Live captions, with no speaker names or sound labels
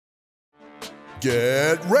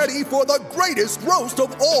Get ready for the greatest roast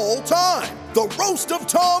of all time, the Roast of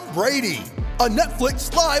Tom Brady, a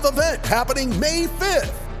Netflix live event happening May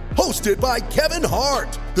 5th. Hosted by Kevin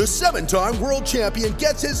Hart, the 7-time world champion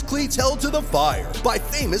gets his cleats held to the fire by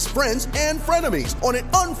famous friends and frenemies on an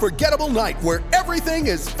unforgettable night where everything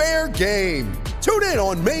is fair game. Tune in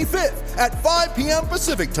on May 5th at 5 p.m.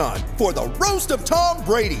 Pacific time for the Roast of Tom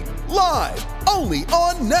Brady, live only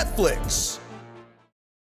on Netflix.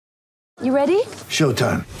 You ready?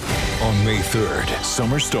 Showtime. On May 3rd,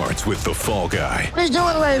 summer starts with The Fall Guy. Let's do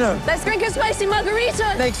it later. Let's drink a spicy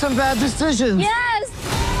margarita. Make some bad decisions. Yes!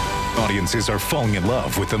 Audiences are falling in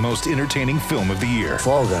love with the most entertaining film of the year.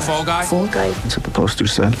 Fall Guy. Fall Guy? Fall Guy. That's what the poster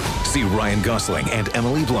said. See Ryan Gosling and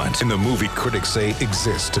Emily Blunt in the movie critics say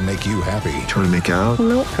exists to make you happy. Trying to make it out?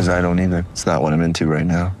 Nope. Because I don't either. It's not what I'm into right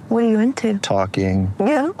now. What are you into? Talking.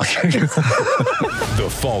 Yeah. The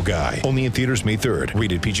Fall Guy. Only in theaters May 3rd.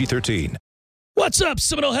 Rated PG-13. What's up,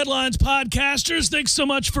 Seminole Headlines podcasters? Thanks so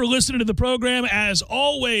much for listening to the program. As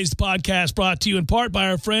always, the podcast brought to you in part by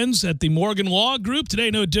our friends at the Morgan Law Group. Today,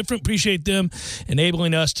 no different. Appreciate them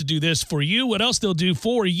enabling us to do this for you. What else they'll do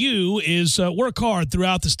for you is work hard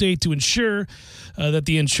throughout the state to ensure that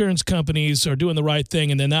the insurance companies are doing the right thing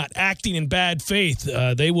and they're not acting in bad faith.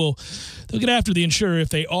 They'll get after the insurer if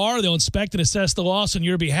they are. They'll inspect and assess the loss on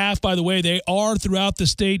your behalf. By the way, they are throughout the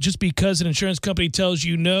state. Just because an insurance company tells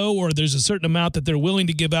you no or there's a certain amount that they're willing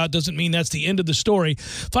to give out doesn't mean that's the end of the story.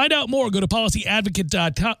 Find out more. Go to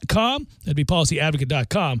policyadvocate.com. That'd be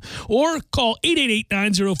policyadvocate.com. Or call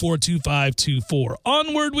 888-904-2524.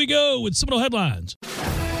 Onward we go with Seminole Headlines.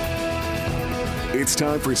 It's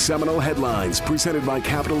time for Seminole Headlines, presented by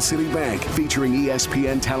Capital City Bank, featuring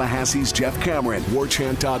ESPN Tallahassee's Jeff Cameron,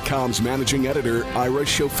 WarChant.com's managing editor, Ira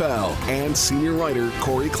Schofel, and senior writer,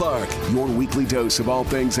 Corey Clark. Your weekly dose of all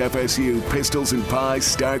things FSU, pistols, and pies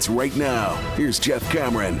starts right now. Here's Jeff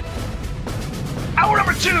Cameron. Hour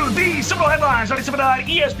number 2, the Seminole Headlines, 97.9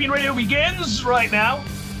 ESPN Radio begins right now,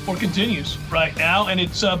 or continues right now, and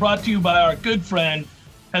it's brought to you by our good friend,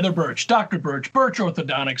 Heather Birch, Dr. Birch, Birch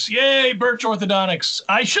Orthodontics. Yay, Birch Orthodontics.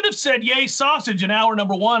 I should have said yay sausage in hour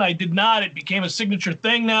number 1. I did not. It became a signature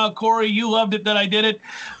thing now. Corey, you loved it that I did it.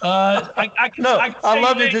 I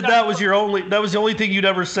loved it that was the only thing you'd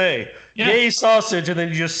ever say. Yeah. Yay sausage, and then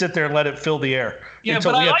you just sit there and let it fill the air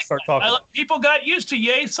until we have to start talking. People got used to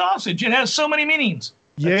yay sausage. It has so many meanings.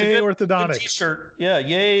 Yay Orthodontics. T-shirt. Yeah,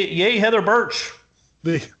 yay Heather Birch.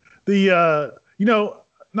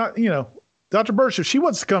 Dr. Birch, if she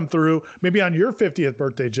wants to come through, maybe on your 50th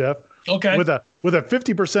birthday, Jeff. Okay. With a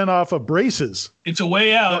 50% off of braces. It's a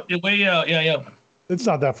way out. Yeah. It's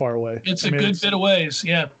not that far away. It's a good bit of ways.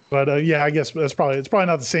 Yeah. But I guess it's probably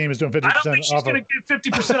not the same as doing 50% off. I don't think she's going to get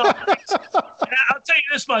 50% off braces. I'll tell you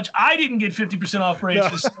this much: I didn't get 50% off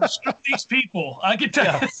braces. No. Screw these people. I can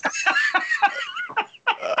tell you.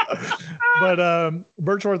 But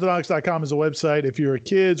birchorthodontics.com is a website. If you're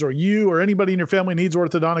kids or you or anybody in your family needs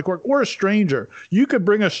orthodontic work, or a stranger, you could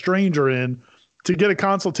bring a stranger in to get a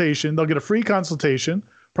consultation. They'll get a free consultation,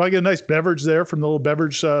 probably get a nice beverage there from the little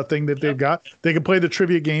beverage thing that they've got. They can play the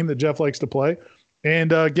trivia game that Jeff likes to play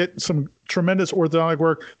and get some tremendous orthodontic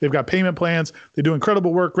work. They've got payment plans. They do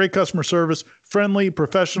incredible work, great customer service, friendly,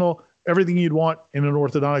 professional, everything you'd want in an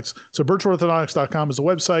orthodontics. So birchorthodontics.com is a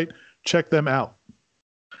website. Check them out.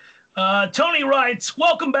 Tony writes,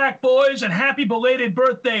 welcome back, boys, and happy belated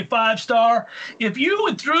birthday, 5-star. If you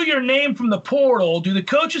withdrew your name from the portal, do the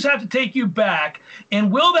coaches have to take you back? And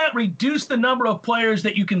will that reduce the number of players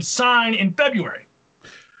that you can sign in February?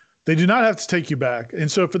 They do not have to take you back. And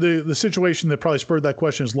so for the situation that probably spurred that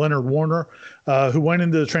question is Leonard Warner, who went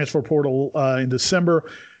into the transfer portal in December.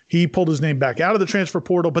 He pulled his name back out of the transfer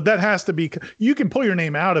portal, but that has to be – you can pull your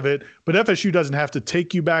name out of it, but FSU doesn't have to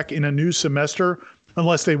take you back in a new semester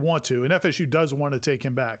unless they want to. And FSU does want to take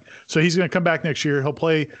him back. So he's going to come back next year. He'll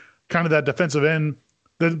play kind of that defensive end,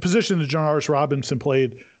 the position that Janaris Robinson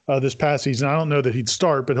played this past season. I don't know that he'd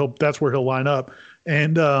start, but that's where he'll line up.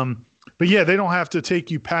 And but, yeah, they don't have to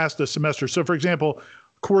take you past the semester. So, for example,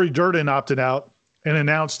 Corey Durden opted out and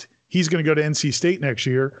announced he's going to go to NC State next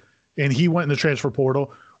year, and he went in the transfer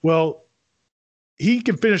portal. Well, he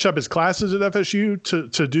can finish up his classes at FSU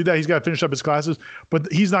to do that. He's got to finish up his classes,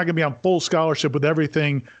 but he's not going to be on full scholarship with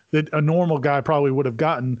everything that a normal guy probably would have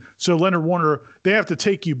gotten. So Leonard Warner, they have to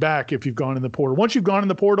take you back if you've gone in the portal. Once you've gone in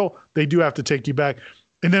the portal, they do have to take you back.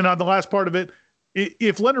 And then on the last part of it,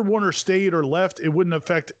 if Leonard Warner stayed or left, it wouldn't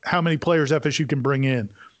affect how many players FSU can bring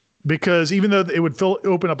in, because even though it would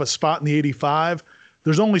open up a spot in the 85,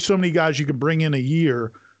 there's only so many guys you can bring in a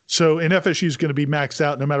year. So, and FSU is going to be maxed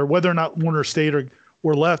out no matter whether or not Warner stayed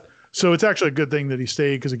or left. So it's actually a good thing that he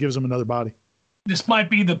stayed because it gives him another body. this might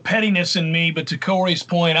be the pettiness in me, but to Corey's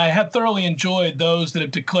point, I have thoroughly enjoyed those that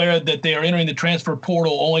have declared that they are entering the transfer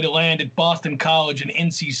portal only to land at Boston College and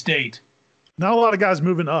NC State. Not a lot of guys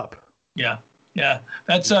moving up. Yeah.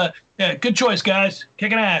 That's good choice, guys.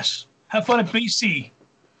 Kicking ass. Have fun at BC.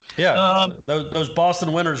 Yeah, those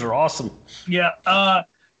Boston winners are awesome. Yeah.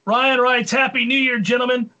 Ryan writes, Happy New Year,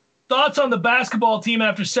 gentlemen. Thoughts on the basketball team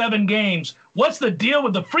after 7 games? What's the deal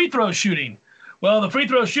with the free throw shooting? Well, the free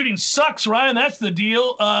throw shooting sucks, Ryan. That's the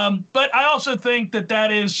deal. But I also think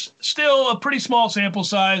that is still a pretty small sample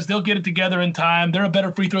size. They'll get it together in time. They're a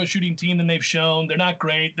better free throw shooting team than they've shown. They're not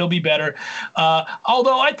great. They'll be better.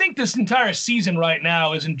 Although I think this entire season right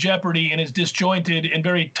now is in jeopardy and is disjointed and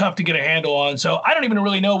very tough to get a handle on. So I don't even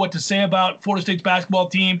really know what to say about Florida State's basketball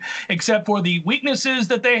team, except for the weaknesses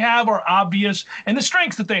that they have are obvious and the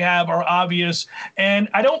strengths that they have are obvious. And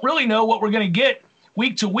I don't really know what we're going to get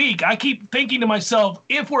week to week. I keep thinking to myself,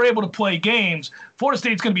 if we're able to play games, Florida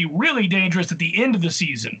State's going to be really dangerous at the end of the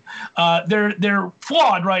season. They're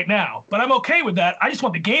flawed right now, but I'm okay with that. I just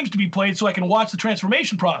want the games to be played so I can watch the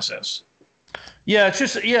transformation process. Yeah,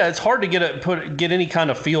 it's hard to get any kind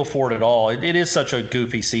of feel for it at all. It is such a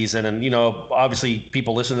goofy season, and obviously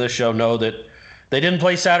people listening to this show know that they didn't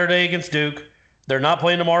play Saturday against Duke. They're not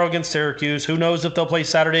playing tomorrow against Syracuse. Who knows if they'll play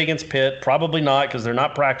Saturday against Pitt? Probably not, because they're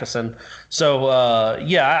not practicing. So,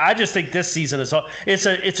 I just think this season it's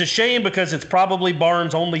a shame because it's probably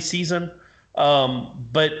Barnes' only season.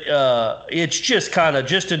 But it's just kind of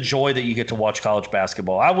just enjoy that you get to watch college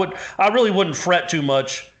basketball. I really wouldn't fret too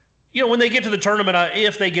much. When they get to the tournament,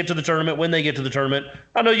 if they get to the tournament, when they get to the tournament,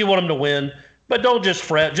 I know you want them to win. But don't just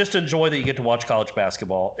fret. Just enjoy that you get to watch college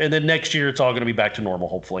basketball. And then next year it's all going to be back to normal,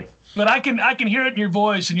 hopefully. But I can hear it in your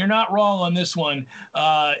voice, and you're not wrong on this one,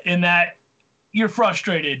 in that you're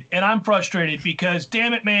frustrated. And I'm frustrated because,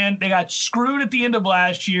 damn it, man, they got screwed at the end of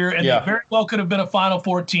last year, and they very well could have been a Final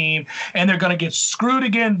Four team, and they're going to get screwed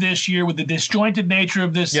again this year with the disjointed nature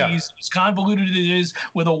of this season, as convoluted as it is,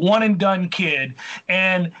 with a one-and-done kid.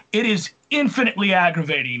 And it is infinitely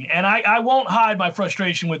aggravating, and I won't hide my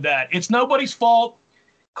frustration with that. It's nobody's fault.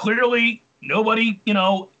 Clearly, nobody,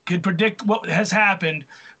 could predict what has happened,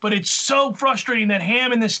 but it's so frustrating that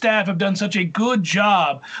Ham and the staff have done such a good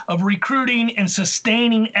job of recruiting and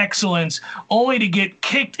sustaining excellence, only to get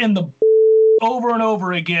kicked in the over and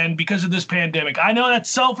over again because of this pandemic. I know that's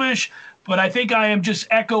selfish, but I think I am just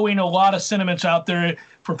echoing a lot of sentiments out there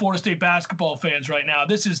for Florida State basketball fans right now.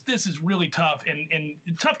 This is really tough and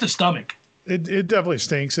tough to stomach. It definitely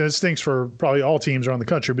stinks, and it stinks for probably all teams around the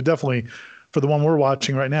country, but definitely for the one we're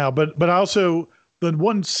watching right now. But also the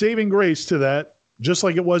one saving grace to that, just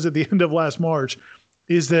like it was at the end of last March,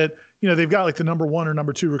 is that they've got like the number 1 or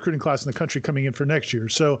number 2 recruiting class in the country coming in for next year.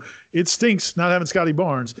 So it stinks not having Scotty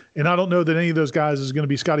Barnes, and I don't know that any of those guys is going to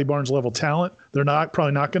be Scotty Barnes level talent. They're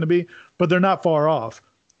probably not going to be, but they're not far off.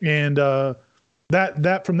 And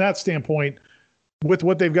that from that standpoint, with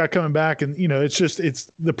what they've got coming back, and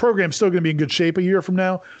it's the program's still going to be in good shape a year from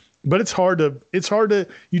now, but it's hard to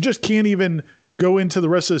you just can't even go into the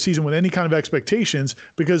rest of the season with any kind of expectations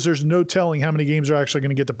because there's no telling how many games are actually going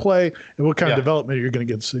to get to play and what kind of development you're going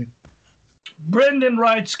to get to see. Brandon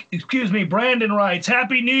writes,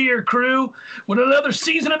 Happy New Year, crew. With another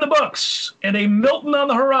season in the books and a Milton on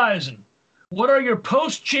the horizon, what are your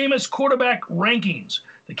post-Jameis quarterback rankings?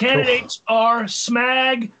 The candidates are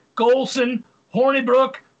Smag, Golson,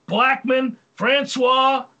 Hornibrook, Blackman,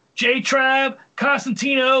 Francois, J-Trav,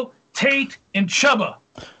 Costantino, Tate, and Chubba.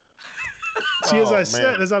 See,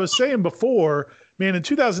 as I was saying before, man, in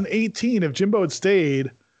 2018, if Jimbo had stayed,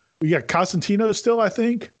 we got Costantino still, I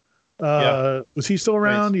think. Was he still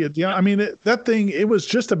around? Nice. Yeah. I mean, that thing, it was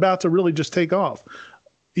just about to really just take off.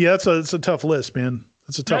 Yeah, it's a tough list, man.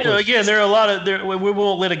 It's a tough list. Again, there are a lot of we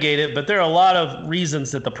won't litigate it, but there are a lot of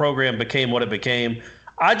reasons that the program became what it became.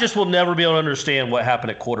 I just will never be able to understand what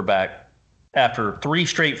happened at quarterback after 3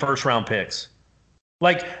 straight first-round picks.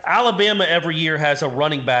 Like, Alabama every year has a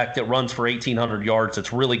running back that runs for 1,800 yards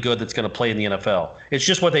that's really good that's going to play in the NFL. It's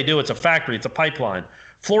just what they do. It's a factory. It's a pipeline.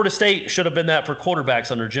 Florida State should have been that for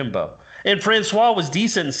quarterbacks under Jimbo. And Francois was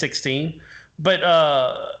decent in 16,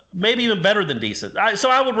 but maybe even better than decent. So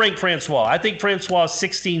I would rank Francois. I think Francois'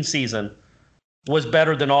 16 season was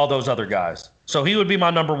better than all those other guys. So he would be my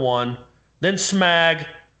number 1. Then Smag,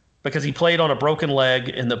 because he played on a broken leg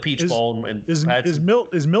in the Peach Bowl. Is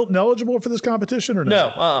Milton eligible for this competition or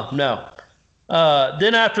no? No.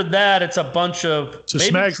 Then after that, it's a bunch of so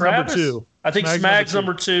maybe Smag's Travis. Number 2. I think Smag's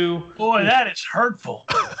number 2. Boy, that is hurtful.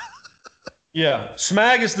 Yeah,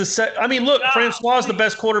 Smag is I mean, look, Francois is the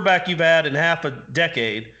best quarterback you've had in half a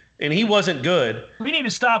decade, and he wasn't good. We need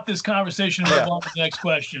to stop this conversation and move on to the next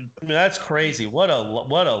question. I mean, that's crazy. What a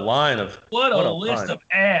line of what a list of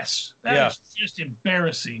ass. That is just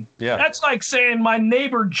embarrassing. Yeah, that's like saying my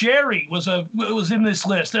neighbor Jerry was in this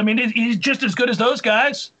list. I mean, he's just as good as those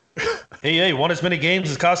guys. He won as many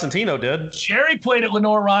games as Costantino did. Jerry played at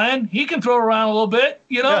Lenore Ryan. He can throw around a little bit.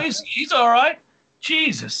 He's all right.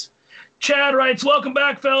 Jesus. Chad writes, welcome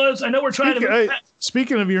back, fellas. I know we're trying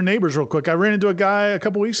Speaking of your neighbors real quick, I ran into a guy a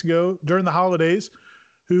couple weeks ago during the holidays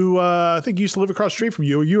who I think used to live across the street from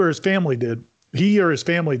you. You or his family did. He or his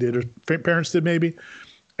family did, or parents did maybe.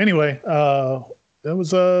 Anyway, that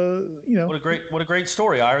was what a great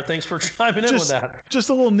story, Ira. Thanks for chiming in with that. Just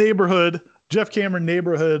a little neighborhood, Jeff Cameron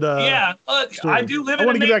neighborhood. I do live in I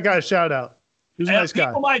want to give that guy a shout out. He's a nice guy.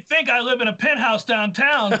 People might think I live in a penthouse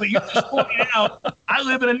downtown, but you're just pointing out I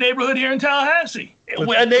live in a neighborhood here in Tallahassee.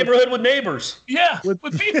 A neighborhood with neighbors. Yeah, with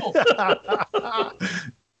people.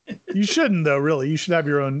 You shouldn't, though. Really, you should have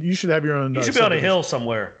your own. You should have your own. You should be on a hill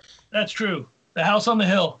somewhere. That's true. The house on the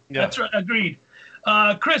hill. Yeah. That's right. Agreed.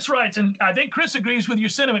 Chris writes, and I think Chris agrees with your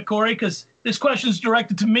sentiment, Corey, because this question is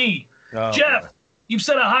directed to me. Oh, Jeff, boy. You've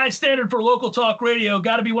set a high standard for local talk radio.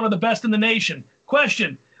 Got to be one of the best in the nation.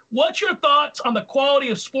 Question. What's your thoughts on the quality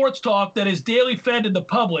of sports talk that is daily fed to the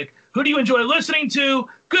public? Who do you enjoy listening to?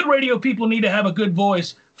 Good radio people need to have a good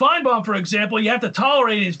voice. Feinbaum, for example, you have to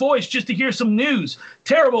tolerate his voice just to hear some news.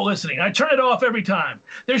 Terrible listening. I turn it off every time.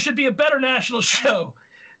 There should be a better national show.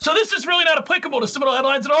 So this is really not applicable to Seminole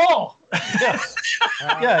Headlines at all.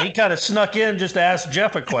 Yeah, he kind of snuck in just to ask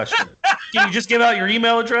Jeff a question. Can you just give out your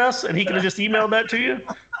email address and he could have just emailed that to you?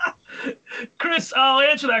 Chris, I'll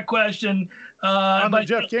answer that question. On the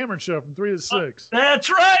Jeff Cameron Show from 3 to 6.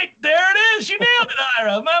 That's right. There it is. You nailed it,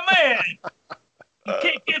 Ira, my man. You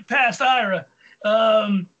can't get past Ira.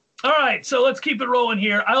 All right, so let's keep it rolling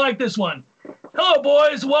here. I like this one. Hello,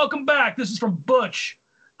 boys. Welcome back. This is from Butch.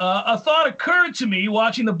 A thought occurred to me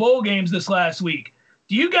watching the bowl games this last week.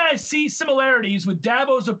 Do you guys see similarities with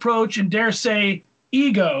Dabo's approach and, dare say,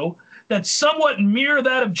 ego that somewhat mirror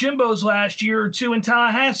that of Jimbo's last year or two in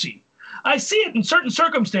Tallahassee? I see it in certain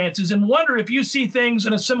circumstances and wonder if you see things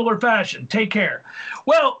in a similar fashion. Take care.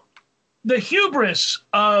 Well, the hubris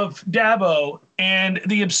of Dabo and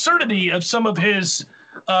the absurdity of some of his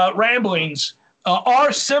ramblings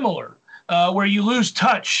are similar, where you lose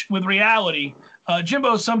touch with reality.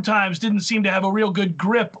 Jimbo sometimes didn't seem to have a real good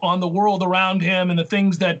grip on the world around him and the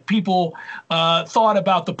things that people thought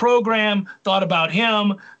about the program, thought about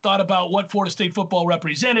him, thought about what Florida State football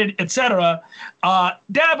represented, etc.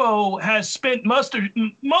 Dabo has spent most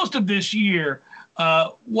of this year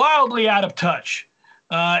wildly out of touch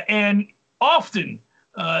and often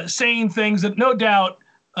saying things that no doubt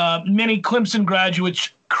many Clemson graduates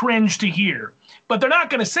cringe to hear. But they're not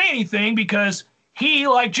going to say anything because he,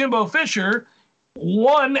 like Jimbo Fisher,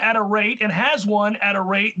 won at a rate and has won at a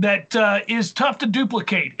rate that is tough to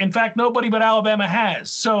duplicate. In fact, nobody but Alabama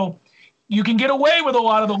has. So you can get away with a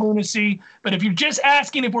lot of the lunacy, but if you're just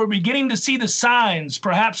asking if we're beginning to see the signs,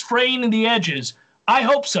 perhaps fraying in the edges, I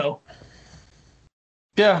hope so.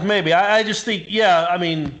 Yeah, maybe. I just think, I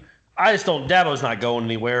mean, I just don't, Dabo's not going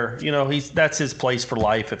anywhere. You know, that's his place for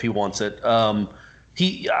life if he wants it.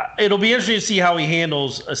 It'll be interesting to see how he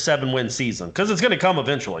handles a 7-win season because it's going to come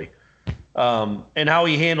eventually. And how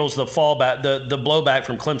he handles the fallback, the blowback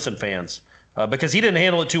from Clemson fans, because he didn't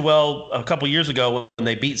handle it too well a couple years ago when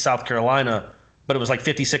they beat South Carolina, but it was like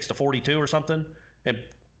 56-42 or something, and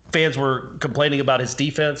fans were complaining about his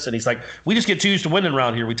defense, and he's like, "We just get too used to winning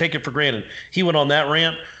around here. We take it for granted." He went on that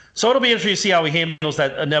rant, so it'll be interesting to see how he handles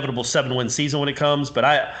that inevitable 7-win season when it comes. But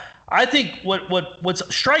I think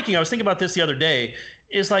what's striking, I was thinking about this the other day,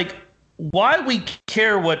 is like why we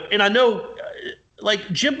care what, and I know.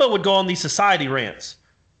 Like Jimbo would go on these society rants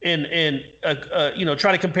and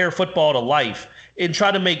try to compare football to life and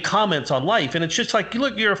try to make comments on life. And it's just like,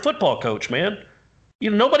 look, you're a football coach, man.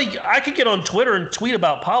 You know, I could get on Twitter and tweet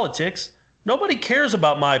about politics. Nobody cares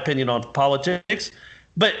about my opinion on politics.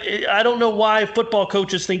 But I don't know why football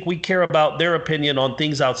coaches think we care about their opinion on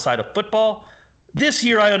things outside of football. This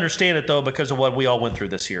year, I understand it, though, because of what we all went through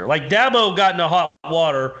this year. Like Dabo got into hot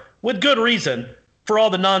water with good reason for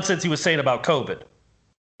all the nonsense he was saying about COVID.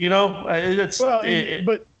 You know, it's and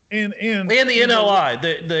the NLI,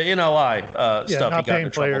 the NLI stuff he got in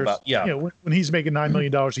trouble about. Yeah, you know, when he's making $9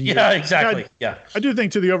 million a year. Yeah, exactly. I do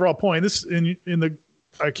think to the overall point. This in the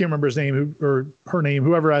I can't remember his name or her name,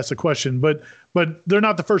 whoever asked the question, but they're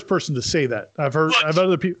not the first person to say that. I've heard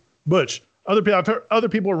other people. I've heard other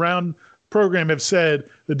people around the program have said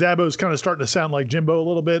that Dabo is kind of starting to sound like Jimbo a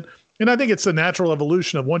little bit. And I think it's the natural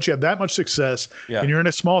evolution of once you have that much success and you're in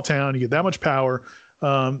a small town, you get that much power.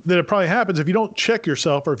 that it probably happens if you don't check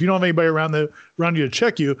yourself or if you don't have anybody around you to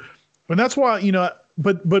check you. And that's why,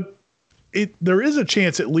 but there is a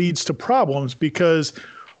chance it leads to problems because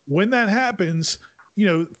when that happens,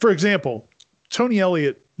 for example, Tony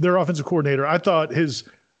Elliott, their offensive coordinator, I thought he's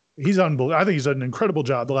unbelievable. I think he's done an incredible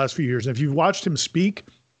job the last few years. And if you've watched him speak,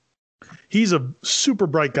 he's a super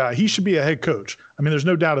bright guy. He should be a head coach. I mean, there's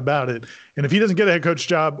no doubt about it. And if he doesn't get a head coach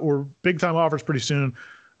job or big time offers pretty soon,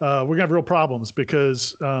 we're going to have real problems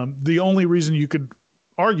because the only reason you could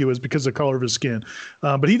argue is because of the color of his skin.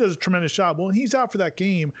 But he does a tremendous job. Well, he's out for that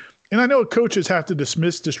game. And I know coaches have to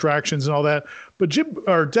dismiss distractions and all that, but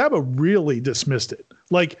Dabo really dismissed it.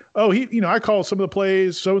 Like, I call some of the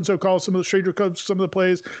plays, so-and-so calls some of the Strader calls some of the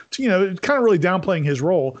plays, kind of really downplaying his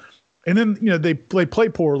role. And then, they play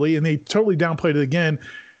poorly and they totally downplayed it again.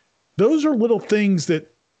 Those are little things that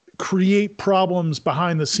create problems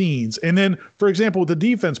behind the scenes. And then, for example, with the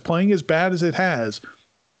defense playing as bad as it has,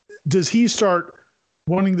 does he start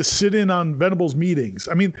wanting to sit in on Venables meetings?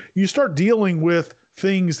 I mean, you start dealing with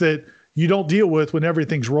things that you don't deal with when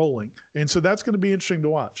everything's rolling. And so that's going to be interesting to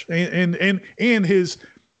watch. And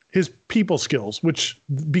his people skills, which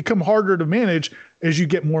become harder to manage as you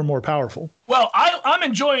get more and more powerful. Well, I'm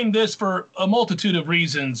enjoying this for a multitude of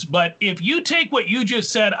reasons, but if you take what you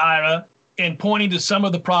just said, Ira, and pointing to some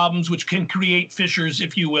of the problems which can create fissures,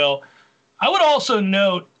 if you will, I would also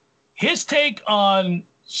note his take on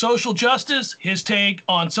social justice, his take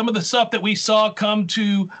on some of the stuff that we saw come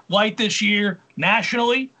to light this year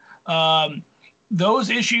nationally, those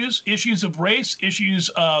issues of race, issues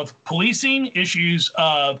of policing, issues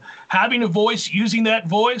of having a voice, using that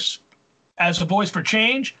voice as a voice for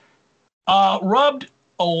change, rubbed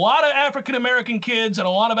a lot of African-American kids and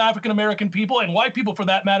a lot of African-American people, and white people for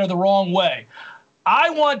that matter, the wrong way. I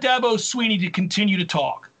want Dabo Swinney to continue to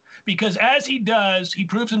talk because as he does, he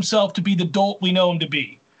proves himself to be the dolt we know him to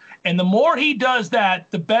be. And the more he does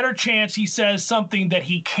that, the better chance he says something that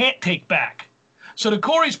he can't take back. So to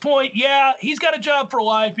Corey's point, yeah, he's got a job for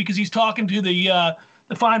life because he's talking to the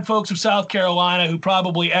fine folks of South Carolina who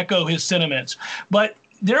probably echo his sentiments. But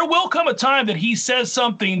there will come a time that he says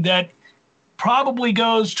something that probably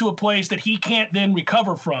goes to a place that he can't then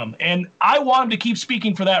recover from. And I want him to keep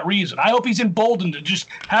speaking for that reason. I hope he's emboldened to just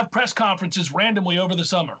have press conferences randomly over the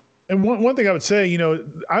summer. And one thing I would say,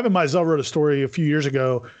 Ivan Mizell wrote a story a few years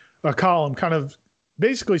ago, a column kind of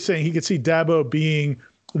basically saying he could see Dabo being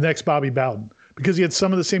the next Bobby Bowden because he had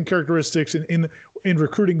some of the same characteristics in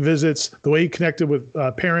recruiting visits, the way he connected with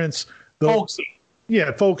parents. Folksy.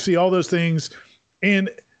 Yeah, folksy, all those things.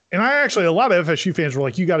 And I actually, a lot of FSU fans were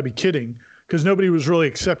like, you got to be kidding, because nobody was really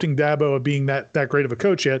accepting Dabo of being that great of a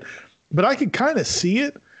coach yet. But I could kind of see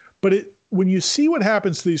it. But when you see what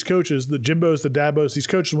happens to these coaches, the Jimbos, the Dabos, these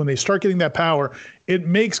coaches, when they start getting that power, it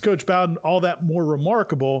makes Coach Bowden all that more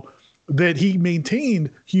remarkable that he maintained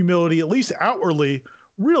humility, at least outwardly,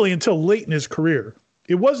 really until late in his career.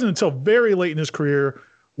 It wasn't until very late in his career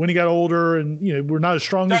when he got older and, we're not as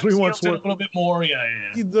strong as we once were. A little bit more,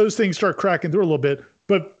 yeah. Those things start cracking through a little bit.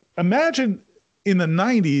 But imagine in the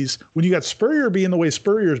 90s when you got Spurrier being the way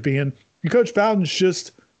Spurrier's being, and Coach Bowden's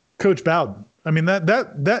just Coach Bowden. I mean,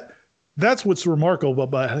 that's what's remarkable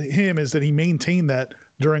about him is that he maintained that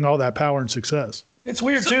during all that power and success. It's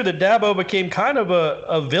weird, too, that Dabo became kind of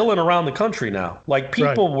a villain around the country now. Like,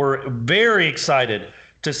 people were very excited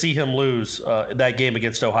to see him lose that game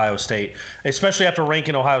against Ohio State, especially after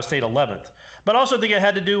ranking Ohio State 11th. But I also think it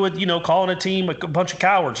had to do with, calling a team a bunch of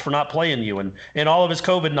cowards for not playing you and all of his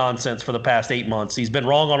COVID nonsense for the past 8 months. He's been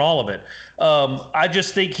wrong on all of it. I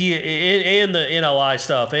just think and the NLI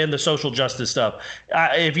stuff and the social justice stuff,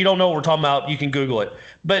 if you don't know what we're talking about, you can Google it.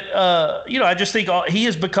 But, I just think he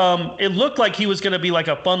has become – it looked like he was going to be like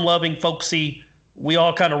a fun-loving, folksy, we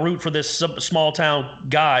all kind of root for this small-town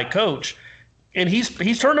guy coach. And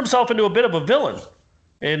he's turned himself into a bit of a villain,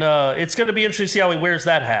 and it's going to be interesting to see how he wears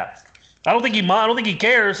that hat. I don't think he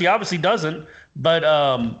cares. He obviously doesn't. But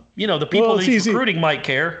the people that he's recruiting might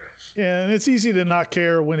care. Yeah, and it's easy to not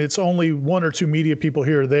care when it's only one or two media people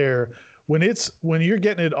here or there. When you're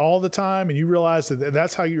getting it all the time and you realize that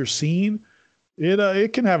that's how you're seen,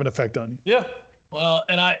 it can have an effect on you. Yeah. Well,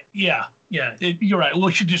 and you're right.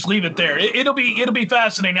 We should just leave it there. It'll be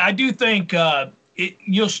fascinating. I do think.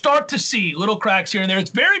 You'll start to see little cracks here and there.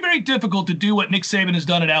 It's very, very difficult to do what Nick Saban has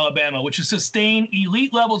done at Alabama, which is sustain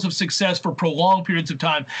elite levels of success for prolonged periods of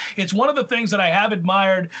time. It's one of the things that I have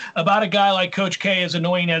admired about a guy like Coach K, as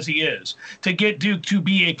annoying as he is, to get Duke to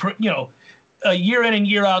be a year in and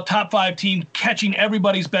year out top 5 team, catching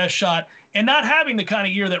everybody's best shot, and not having the kind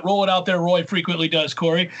of year that Roll It Out There Roy frequently does,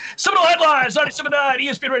 Corey. Seminole Headlines, 97.9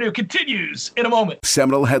 ESPN Radio continues in a moment.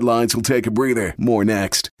 Seminole Headlines will take a breather. More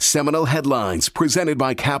next. Seminole Headlines, presented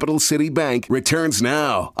by Capital City Bank, returns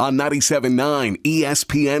now on 97.9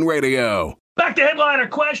 ESPN Radio. Back to headliner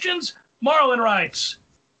questions. Marlon writes,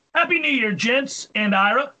 Happy New Year, gents and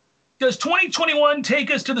Ira. Does 2021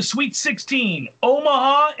 take us to the Sweet 16,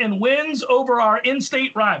 Omaha, and wins over our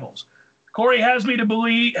in-state rivals? Corey has me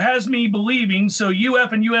believing, so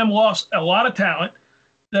UF and UM lost a lot of talent,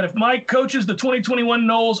 that if Mike coaches the 2021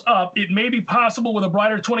 Noles up, it may be possible with a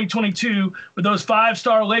brighter 2022 with those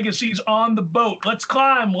 5-star legacies on the boat. Let's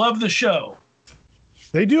climb. Love the show.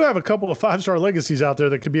 They do have a couple of 5-star legacies out there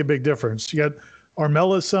that could be a big difference. You got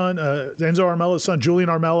Armella's son, Enzo Armella's son, Julian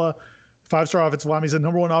Armella, 5-star offensive lineman. He's the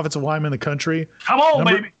number 1 offensive lineman in the country. Come on,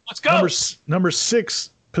 baby. Let's go. Number 6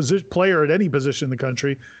 player at any position in the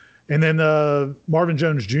country. And then Marvin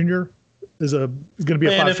Jones Jr. is going to be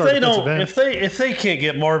a 5-star defensive end. If they can't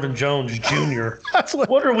get Marvin Jones Jr.,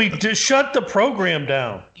 what are we do? Shut the program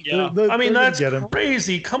down. Yeah. That's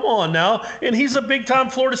crazy. Come on now. And he's a big-time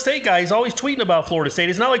Florida State guy. He's always tweeting about Florida State.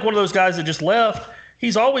 He's not like one of those guys that just left.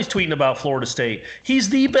 He's always tweeting about Florida State. He's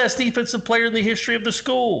the best defensive player in the history of the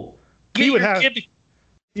school.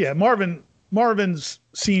 Marvin's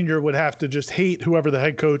senior would have to just hate whoever the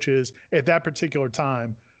head coach is at that particular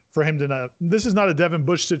time for him to not. This is not a Devin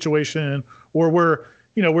Bush situation or where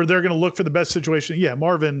they're going to look for the best situation. Yeah,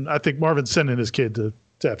 I think Marvin's sending his kid to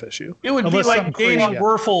FSU. It would be like Danny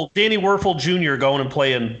Werfel Jr. going and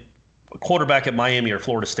playing quarterback at Miami or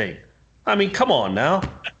Florida State. I mean, come on now.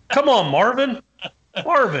 Come on, Marvin.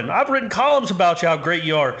 Marvin, I've written columns about you, how great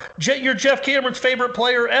you are. You're Jeff Cameron's favorite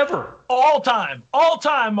player ever. All time,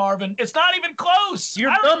 Marvin. It's not even close.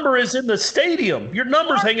 Your number is in the stadium. Your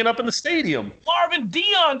number's hanging up in the stadium. Marvin,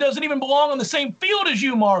 Dion doesn't even belong on the same field as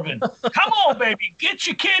you, Marvin. Come on, baby. Get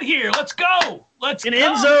your kid here. Let's go.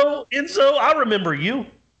 Enzo, I remember you.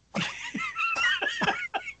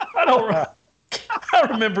 I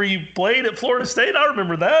remember you played at Florida State. I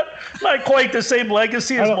remember that. Not quite the same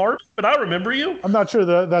legacy as Marvin, but I remember you. I'm not sure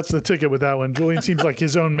that's the ticket with that one. Julian seems like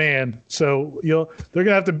his own man, so they're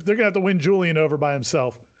gonna have to win Julian over by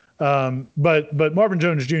himself. But Marvin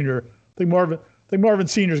Jones Jr. I think Marvin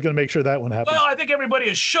Sr. is going to make sure that one happens. Well, I think everybody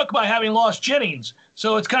is shook by having lost Jennings,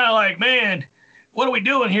 so it's kind of like, man, what are we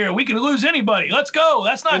doing here? We can lose anybody. Let's go.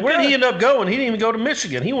 That's not good. Where did he end up going? He didn't even go to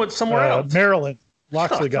Michigan. He went somewhere else. Maryland.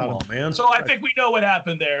 Loxley got him. Come on, man. So I think we know what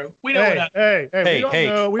happened there. We know what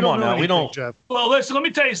happened. We don't know, Jeff. Well, listen, let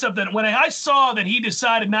me tell you something. When I saw that he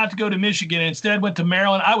decided not to go to Michigan and instead went to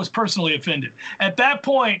Maryland, I was personally offended. At that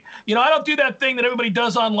point, I don't do that thing that everybody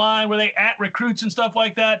does online where they @ recruits and stuff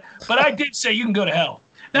like that, but I did say you can go to hell.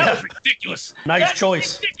 That was ridiculous. Nice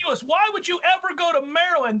choice. Ridiculous. Why would you ever go to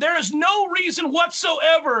Maryland? There is no reason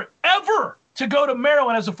whatsoever, ever, to go to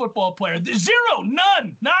Maryland as a football player. Zero.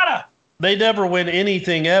 None. Nada. They never win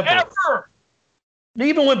anything ever. Ever.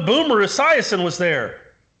 Even when Boomer Esiason was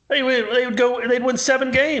there, they'd win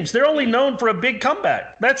 7 games. They're only known for a big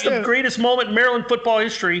comeback. That's the greatest moment in Maryland football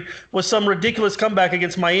history, was some ridiculous comeback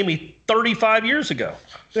against Miami 35 years ago.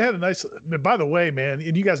 They had a nice. By the way, man,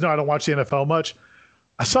 and you guys know I don't watch the NFL much.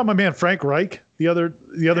 I saw my man Frank Reich the other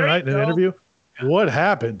night in an interview. Yeah. What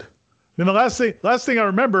happened? And the last thing I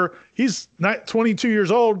remember, he's 22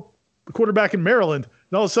 years old, quarterback in Maryland,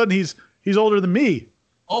 and all of a sudden he's older than me.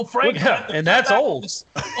 Oh, Frank. And that's old.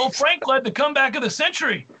 Frank led the comeback of the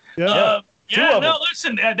century.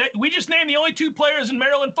 Listen, we just named the only 2 players in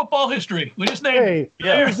Maryland football history. We just named.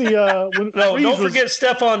 Here's the. Don't forget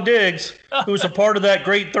Stephon Diggs, who was a part of that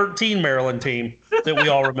great 13 Maryland team that we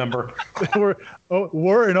all remember.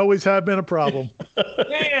 were and always have been a problem.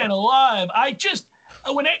 Man alive. I just.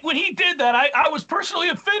 When he did that, I was personally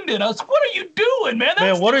offended. I was like, what are you doing, man?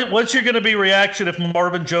 What's your going to be reaction if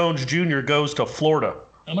Marvin Jones Jr. goes to Florida?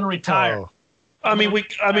 I'm going to retire.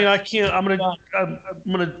 I can't.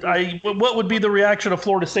 What would be the reaction of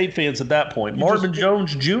Florida State fans at that point? Marvin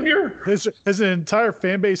Jones Jr.? Has an entire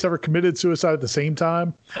fan base ever committed suicide at the same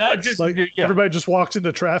time? Everybody just walks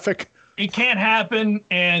into traffic. It can't happen,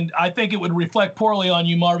 and I think it would reflect poorly on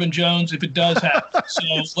you, Marvin Jones, if it does happen. So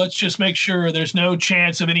let's just make sure there's no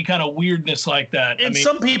chance of any kind of weirdness like that. And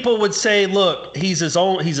some people would say, look, he's his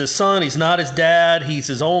son, he's not his dad, he's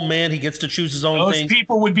his own man, he gets to choose his own things. Those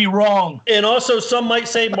people would be wrong. And also some might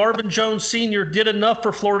say Marvin Jones Sr. did enough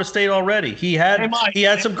for Florida State already. He had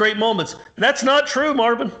some great moments. That's not true,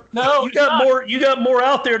 Marvin. No, you got more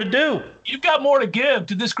out there to do. You've got more to give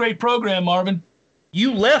to this great program, Marvin.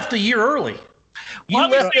 You left a year early. You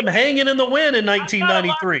left him hanging in the wind in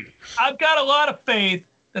 1993. I've got a lot of faith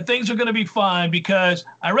that things are going to be fine because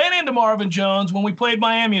I ran into Marvin Jones when we played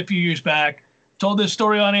Miami a few years back. Told this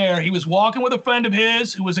story on air. He was walking with a friend of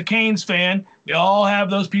his who was a Canes fan. We all have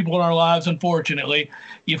those people in our lives, unfortunately.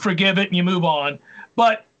 You forgive it and you move on.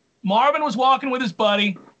 But Marvin was walking with his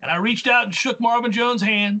buddy, and I reached out and shook Marvin Jones'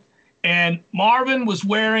 hand, and Marvin was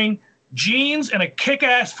wearing jeans and a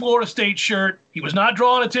kick-ass Florida State shirt. He was not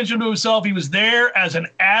drawing attention to himself. He was there as an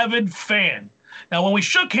avid fan. Now, when we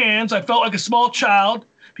shook hands, I felt like a small child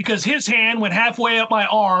because his hand went halfway up my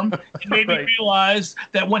arm. It made me realize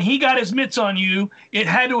that when he got his mitts on you, it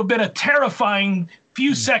had to have been a terrifying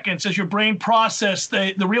few seconds as your brain processed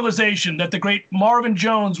the realization that the great Marvin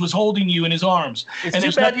Jones was holding you in his arms. It's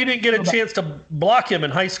too bad you didn't get a chance to block him in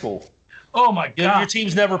high school. Oh, my God. Your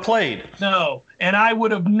teams never played. No, and I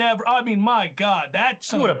would have never – I mean, my God.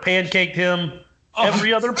 You would have pancaked him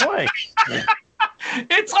every other play.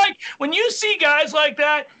 It's like when you see guys like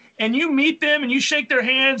that – and you meet them and you shake their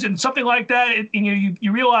hands and something like that, and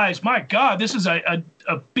you realize, my God, this is a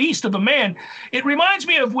beast of a man. It reminds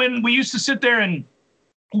me of when we used to sit there and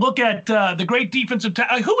look at the great defensive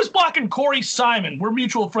who was blocking Corey Simon? We're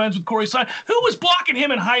mutual friends with Corey Simon. Who was blocking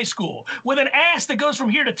him in high school with an ass that goes from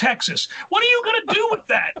here to Texas? What are you going to do with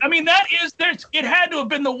that? I mean, it had to have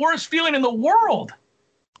been the worst feeling in the world.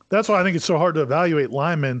 That's why I think it's so hard to evaluate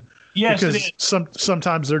linemen. Yes, because it is.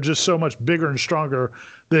 Sometimes they're just so much bigger and stronger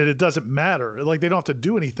that it doesn't matter. Like they don't have to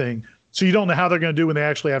do anything. So you don't know how they're going to do when they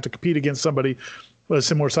actually have to compete against somebody with a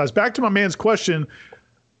similar size. Back to my man's question,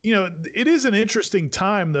 it is an interesting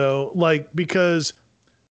time though, like because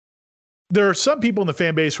there are some people in the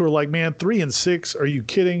fan base who are like, man, 3-6, are you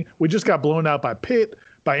kidding? We just got blown out by Pitt,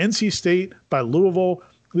 by NC State, by Louisville.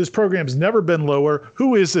 This program's never been lower.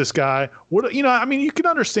 Who is this guy? You can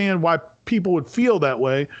understand why people would feel that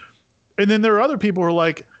way. And then there are other people who are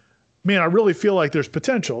like, man, I really feel like there's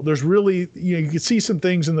potential. There's really, you can see some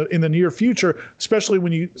things in the near future, especially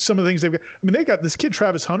when some of the things they've got. I mean, they got this kid,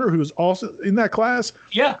 Travis Hunter, who's also in that class.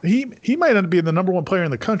 Yeah. He might end up being the number one player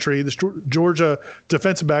in the country, this Georgia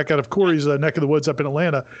defensive back out of Corey's neck of the woods up in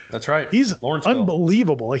Atlanta. That's right. He's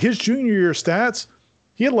unbelievable. Like his junior year stats,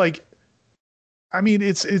 he had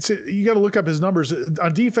you got to look up his numbers.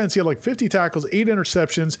 On defense, he had 50 tackles, 8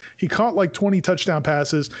 interceptions. He caught 20 touchdown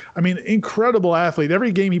passes. I mean, incredible athlete.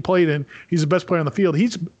 Every game he played in, he's the best player on the field.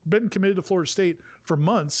 He's been committed to Florida State for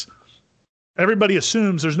months. Everybody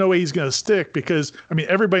assumes there's no way he's going to stick because,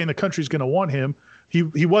 everybody in the country is going to want him.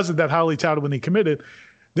 He wasn't that highly touted when he committed.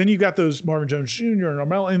 Then you got those Marvin Jones Jr. and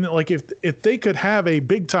Armel. And if they could have a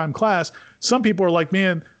big-time class, some people are like,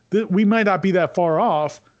 man, we might not be that far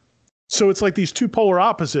off. So it's like these two polar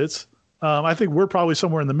opposites. I think we're probably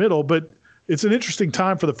somewhere in the middle, but it's an interesting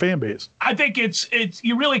time for the fan base. I think it's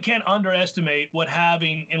you really can't underestimate what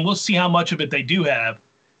having, and we'll see how much of it they do have.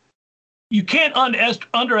 You can't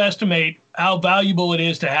underestimate how valuable it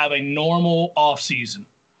is to have a normal offseason,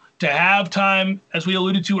 to have time, as we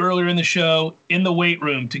alluded to earlier in the show, in the weight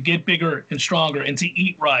room, to get bigger and stronger and to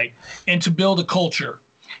eat right and to build a culture.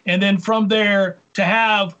 And then from there to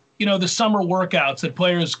have the summer workouts that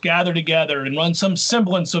players gather together and run some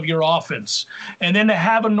semblance of your offense. And then to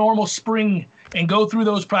have a normal spring and go through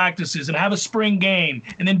those practices and have a spring game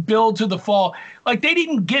and then build to the fall. They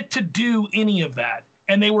didn't get to do any of that.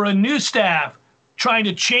 And they were a new staff trying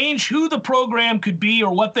to change who the program could be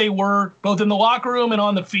or what they were, both in the locker room and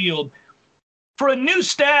on the field. For a new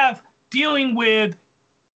staff dealing with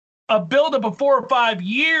a buildup of 4 or 5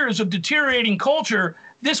 years of deteriorating culture,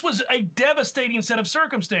 this was a devastating set of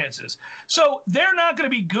circumstances. So they're not going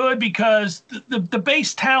to be good because the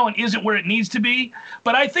base talent isn't where it needs to be.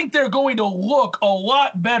 But I think they're going to look a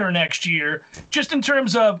lot better next year, just in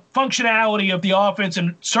terms of functionality of the offense,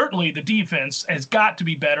 and certainly the defense has got to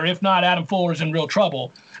be better. If not, Adam Fuller's in real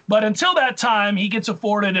trouble. But until that time, he gets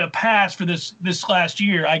afforded a pass for this last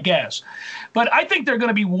year, I guess. But I think they're going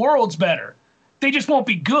to be worlds better. They just won't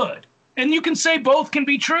be good. And you can say both can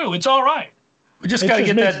be true. It's all right. We just got to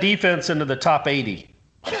get that defense into the top 80.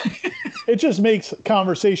 It just makes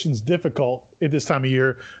conversations difficult at this time of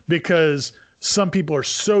year because some people are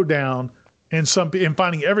so down and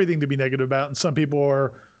finding everything to be negative about, and some people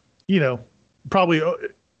are, probably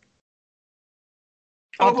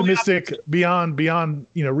optimistic beyond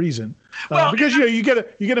reason. Because you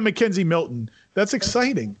get a Mackenzie Milton. That's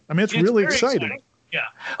exciting. It's really exciting. Yeah.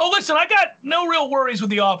 Oh, listen, I got no real worries with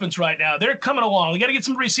the offense right now. They're coming along. We got to get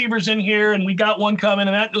some receivers in here, and we got one coming.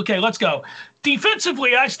 Okay, let's go.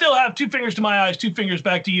 Defensively, I still have 2 fingers to my eyes, 2 fingers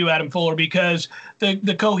back to you, Adam Fuller, because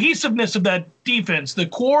the cohesiveness of that defense, the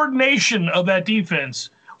coordination of that defense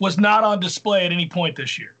was not on display at any point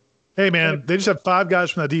this year. Hey, man, they just have 5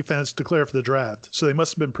 guys from that defense declare for the draft, so they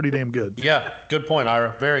must have been pretty damn good. Yeah, good point,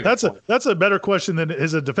 Ira. Very good point. That's a better question than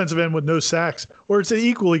is a defensive end with no sacks, or it's an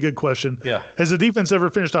equally good question. Yeah. Has the defense ever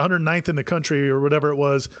finished 109th in the country or whatever it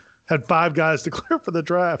was, had 5 guys declare for the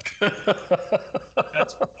draft?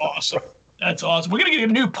 That's awesome. That's awesome. We're going to get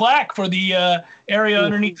a new plaque for the area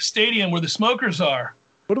underneath the stadium where the smokers are.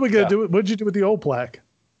 What are we going to do? What did you do with the old plaque?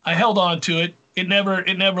 I held on to it. It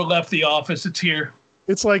never left the office. It's here.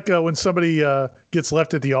 It's like when somebody gets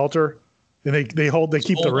left at the altar and they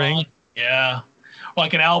keep the ring. On. Yeah.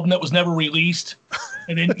 Like an album that was never released.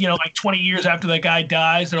 And then, like 20 years after that guy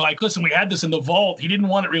dies, they're like, listen, we had this in the vault. He didn't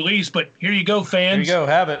want it released, but here you go, fans. Here you go,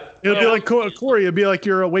 have it. It would be like, Corey, it'd be like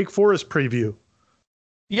your Wake Forest preview.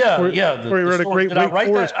 Yeah, Corey wrote a great Wake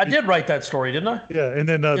Forest. I did write that story, didn't I? Yeah, and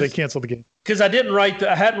then they canceled the game. Because I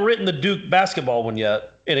hadn't written the Duke basketball one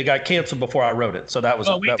yet, and it got canceled before I wrote it. So that was.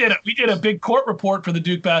 Well, we did a big court report for the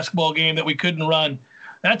Duke basketball game that we couldn't run.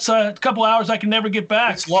 That's a couple hours I can never get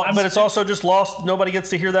back. But it's also just lost. Nobody gets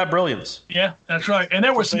to hear that brilliance. Yeah, that's right. And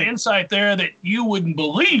there was some insight there that you wouldn't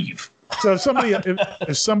believe. So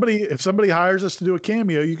if somebody hires us to do a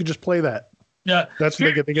cameo, you could just play that. Yeah, that's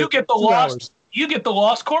what they get. You get the lost. You get the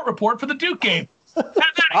lost court report for the Duke game.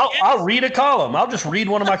 I'll read a column. I'll just read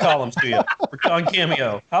one of my columns to you on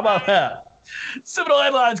Cameo. How about that? Seminole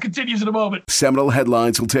Headlines continues in a moment. Seminole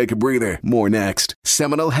Headlines will take a breather. More next.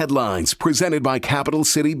 Seminole Headlines, presented by Capital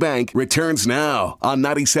City Bank, returns now on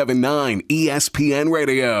 97.9 ESPN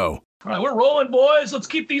Radio. All right, we're rolling, boys. Let's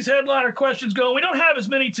keep these headliner questions going. We don't have as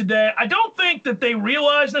many today. I don't think that they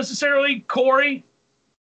realize necessarily, Corey,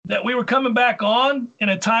 that we were coming back on in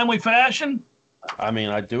a timely fashion. I mean,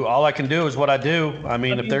 I do. All I can do is what I do. I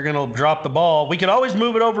mean, if they're going to drop the ball, we can always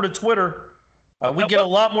move it over to Twitter. We get a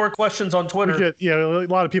lot more questions on Twitter. A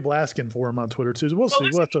lot of people asking for them on Twitter, too. We'll see.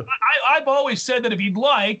 Listen, I've always said that if you'd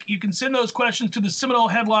like, you can send those questions to the Seminole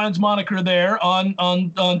Headlines moniker there on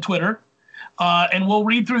Twitter, and we'll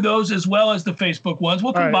read through those as well as the Facebook ones.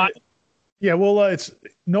 We'll combine. Right. Yeah, well, it's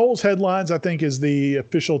Noles Headlines, I think, is the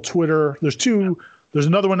official Twitter. There's two. There's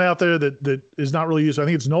another one out there that is not really used. I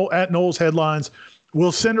think it's at Noles Headlines.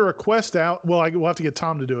 We'll send a request out. Well, we'll have to get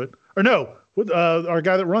Tom to do it. Or no, our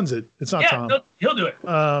guy that runs it. It's not Tom. He'll do it.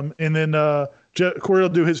 And then Corey will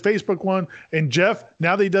do his Facebook one. And Jeff,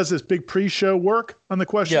 now that he does this big pre-show work on the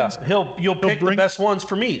questions. Yeah, you'll pick the best ones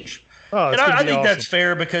from each. Oh, and I think that's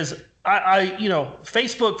fair because I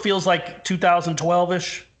Facebook feels like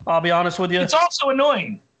 2012-ish. I'll be honest with you. It's also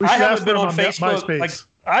annoying. I haven't been on Facebook.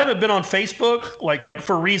 I haven't been on Facebook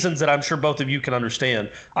for reasons that I'm sure both of you can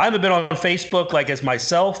understand. I haven't been on Facebook as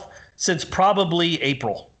myself since probably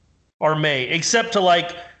April or May, except to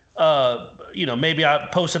maybe I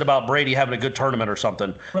posted about Brady having a good tournament or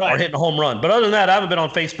something or hitting a home run. But other than that, I haven't been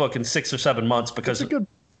on Facebook in 6 or 7 months because who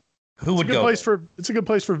would go? It's a good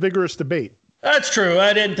place for vigorous debate. That's true.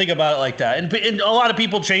 I didn't think about it like that. And a lot of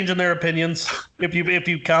people changing their opinions if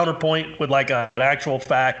you counterpoint with an actual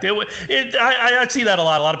fact. I see that a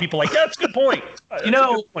lot. A lot of people that's a good point.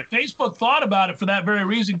 Facebook thought about it for that very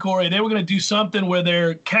reason, Corey. They were going to do something where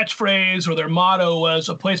their catchphrase or their motto was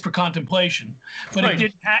a place for contemplation, but it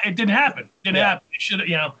didn't happen. It didn't happen. It should.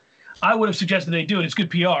 I would have suggested they do it. It's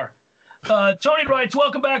good PR. Tony writes,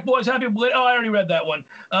 welcome back, boys. Happy I already read that one.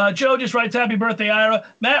 Joe just writes, happy birthday, Ira.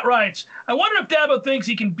 Matt writes, I wonder if Dabo thinks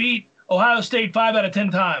he can beat Ohio State 5 out of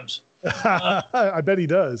 10 times. I bet he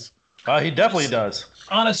does. He definitely does.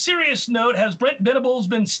 On a serious note, has Brent Venables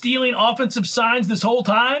been stealing offensive signs this whole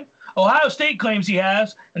time? Ohio State claims he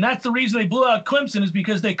has, and that's the reason they blew out Clemson is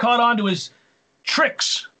because they caught on to his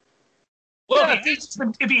tricks. Well,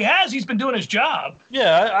 if he has, he's been doing his job.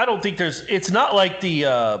 Yeah, I don't think it's not like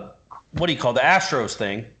the what do you call the Astros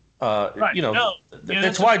thing?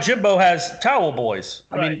 That's why Jimbo has towel boys.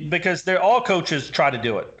 I mean, because they're all coaches try to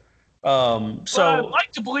do it. I'd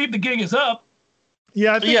like to believe the gig is up.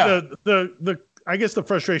 Yeah, I think the I guess the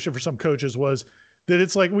frustration for some coaches was that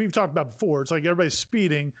it's like we've talked about before. It's like everybody's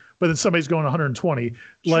speeding, but then somebody's going 120.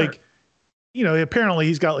 Sure. Apparently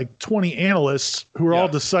he's got 20 analysts who are all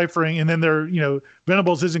deciphering, and then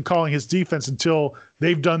Venables isn't calling his defense until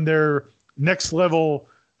they've done their next level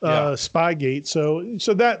Spygate.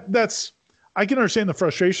 So that's I can understand the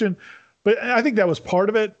frustration, but I think that was part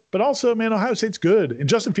of it. But also, man, Ohio State's good, and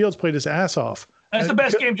Justin Fields played his ass off. That's the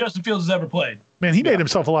best game Justin Fields has ever played. Man, he made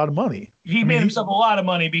himself a lot of money. He made himself a lot of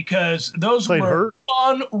money because those were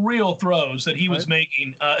unreal throws that he was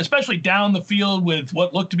making, especially down the field with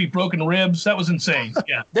what looked to be broken ribs. That was insane.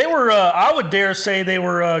 Yeah, they were. I would dare say they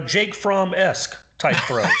were Jake Fromm-esque type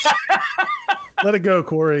throws. Let it go,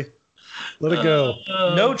 Corey. Let it go.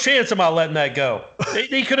 No chance am I letting that go.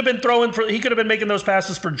 He could have been throwing for. He could have been making those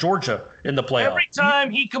passes for Georgia in the playoff. Every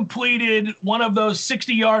time he completed one of those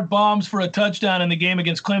 60-yard bombs for a touchdown in the game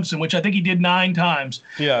against Clemson, which I think he did 9 times.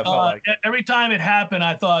 Yeah, I felt like every time it happened,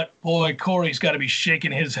 I thought, boy, Corey's got to be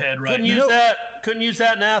shaking his head right now. Couldn't use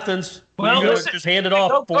that in Athens. Well, listen, just hand it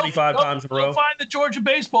off 45 times in a row. Go find the Georgia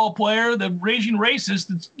baseball player, the raging racist,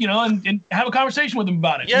 that's, and have a conversation with him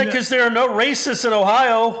about it. Yeah, because there are no racists in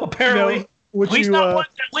Ohio, apparently. He's not one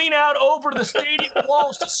to lean out over the stadium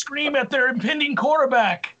walls to scream at their impending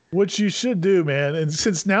quarterback. What you should do, man, and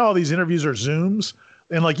since now all these interviews are Zooms,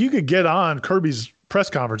 and like you could get on Kirby's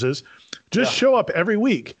press conferences, just show up every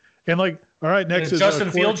week. And like, all right, next is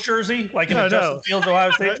Justin Fields jersey, like in a Justin Fields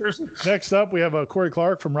Ohio State jersey. Next up, we have Corey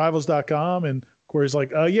Clark from Rivals.com, and Corey's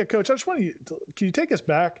like, "Yeah, Coach, I just want can you take us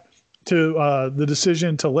back to the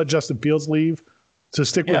decision to let Justin Fields leave to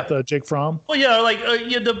stick with Jake Fromm?" Well,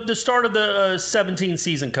 the start of the 17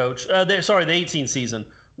 season, Coach. The 18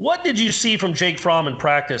 season. What did you see from Jake Fromm in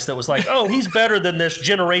practice that was like, oh, he's better than this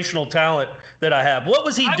generational talent that I have? What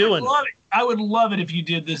was he doing? I would love it if you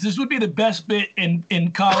did this. This would be the best bit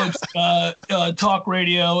in college talk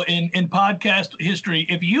radio in podcast history.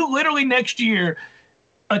 If you literally next year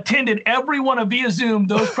attended every one of via Zoom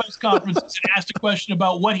those press conferences and asked a question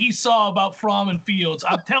about what he saw about Fromm and Fields,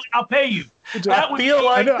 I'll pay you. I feel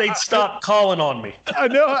like they'd stop calling on me. I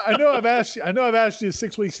know. I've asked you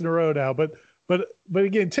 6 weeks in a row now, but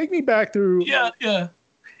again, take me back through. Yeah.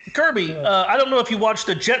 Kirby, I don't know if you watched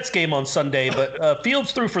the Jets game on Sunday, but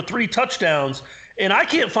Fields threw for 3 touchdowns, and I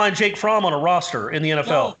can't find Jake Fromm on a roster in the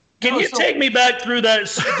NFL. Can you take me back through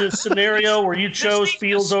the scenario where you chose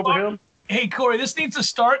Fields over him? Hey, Corey, this needs to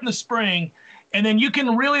start in the spring, and then you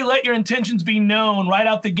can really let your intentions be known right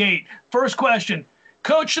out the gate. First question,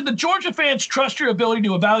 Coach, should the Georgia fans trust your ability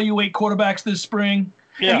to evaluate quarterbacks this spring?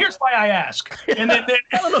 Yeah. And here's why I ask. And then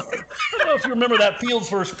I don't know if you remember that Fields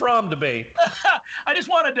versus Fromm debate. I just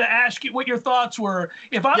wanted to ask you what your thoughts were.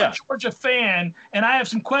 If I'm a Georgia fan and I have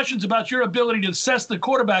some questions about your ability to assess the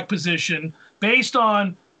quarterback position based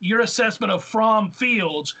on your assessment of Fromm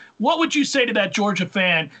Fields, what would you say to that Georgia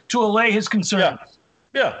fan to allay his concerns?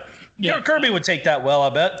 Yeah. Kirby would take that well, I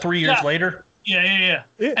bet, 3 years later. Yeah.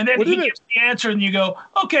 And then he gives the answer and you go,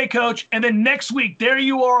 okay, Coach. And then next week, there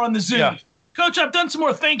you are on the Zoom. Yeah. Coach, I've done some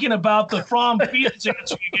more thinking about the Fromm Fields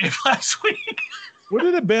answer you gave last week. Would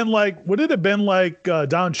it have been like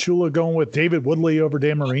Don Shula going with David Woodley over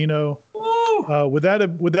Dan Marino? Would that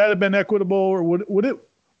have been equitable, or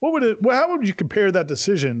how would you compare that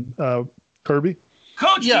decision, Kirby?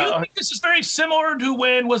 Coach, do you think this is very similar to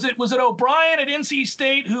when was it O'Brien at NC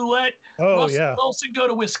State who let Russell Wilson go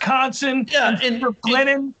to Wisconsin and for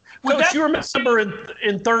Glennon? Coach, you remember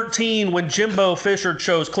in 13 when Jimbo Fisher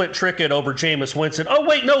chose Clint Trickett over Jameis Winston? Oh,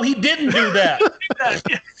 wait, no, he didn't do that.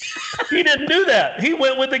 He didn't do that. He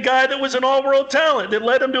went with the guy that was an all-world talent that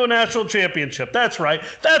led him to a national championship. That's right.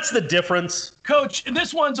 That's the difference. Coach,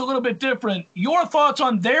 this one's a little bit different. Your thoughts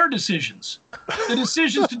on their decisions, the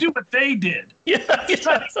decisions to do what they did.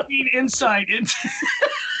 Trying to gain insight into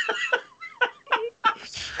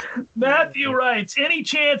Matthew writes, any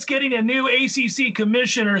chance getting a new ACC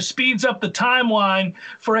commissioner speeds up the timeline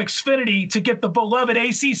for Xfinity to get the beloved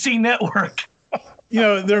ACC network?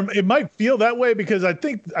 It might feel that way because I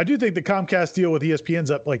do think the Comcast deal with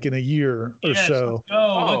ESPN's up like in a year or so.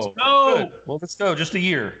 Let's go. Good. Well, let's go. Just a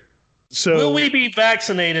year. So will we be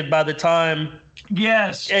vaccinated by the time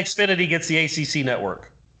Xfinity gets the ACC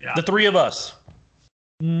network? Yeah. The 3 of us.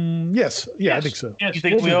 Yes. Yeah, I think so. Yes. You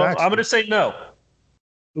think I'm going to say no.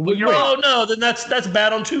 No, then that's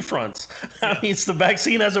bad on 2 fronts. That means the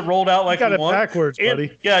vaccine hasn't rolled out like we want. You got it backwards,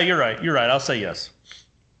 buddy. Yeah, you're right. I'll say yes.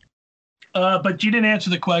 But you didn't answer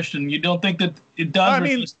the question. You don't think that it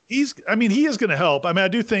does? He is going to help. I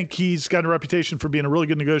do think he's got a reputation for being a really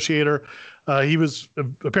good negotiator. He was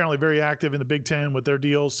apparently very active in the Big Ten with their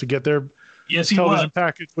deals to get their television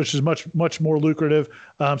package, which is much, much more lucrative.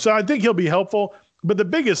 So I think he'll be helpful. But the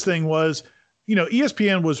biggest thing was,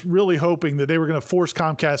 ESPN was really hoping that they were going to force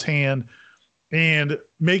Comcast's hand and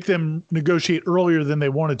make them negotiate earlier than they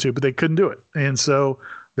wanted to, but they couldn't do it. And so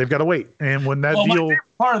they've got to wait. And when that deal. My favorite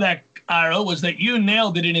part of that, Ira, was that you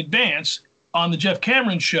nailed it in advance on the Jeff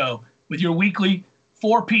Cameron show with your weekly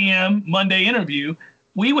 4 p.m. Monday interview.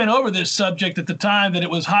 We went over this subject at the time that it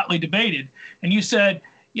was hotly debated. And you said,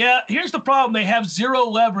 here's the problem. They have 0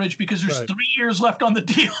 leverage because there's 3 years left on the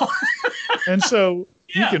deal. And so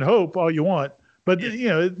you can hope all you want. But,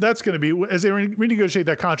 that's going to be, as they renegotiate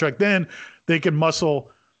that contract, then they can muscle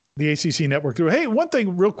the ACC network through. Hey, one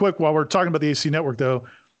thing real quick while we're talking about the ACC network, though,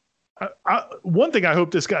 one thing I hope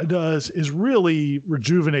this guy does is really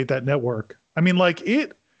rejuvenate that network.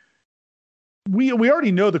 we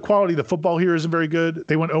already know the quality of the football here isn't very good.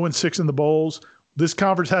 They went 0-6 in the bowls. This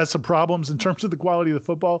conference has some problems in terms of the quality of the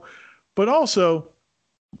football, but also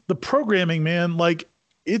the programming, man. Like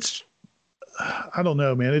it's, I don't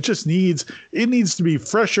know, man. It needs to be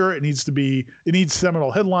fresher. It needs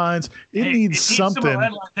Seminole headlines. It needs something.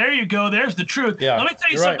 There you go. There's the truth. Yeah, let me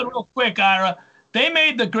tell you something real quick, Ira. They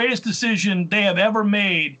made the greatest decision they have ever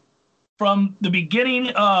made from the beginning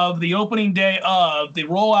of the opening day of the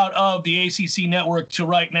rollout of the ACC network to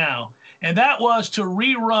right now. And that was to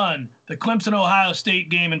rerun the Clemson-Ohio State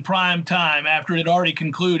game in prime time after it had already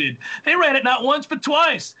concluded. They ran it not once but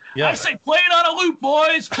twice. Yeah. I say play it on a loop,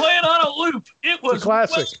 boys. Play it on a loop. It was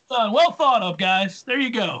classic. Well done. Well thought of, guys. There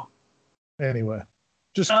you go. Anyway.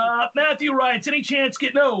 Just Matthew writes, any chance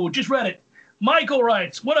just read it. Michael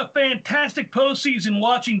writes, what a fantastic postseason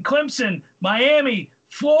watching Clemson, Miami,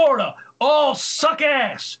 Florida, all suck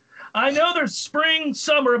ass. I know there's spring,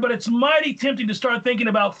 summer, but it's mighty tempting to start thinking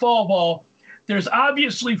about fall ball. There's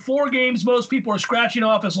obviously 4 games most people are scratching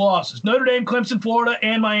off as losses: Notre Dame, Clemson, Florida,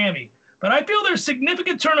 and Miami. But I feel there's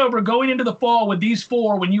significant turnover going into the fall with these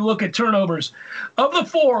 4 when you look at turnovers. Of the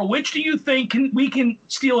 4, which do you think we can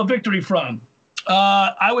steal a victory from?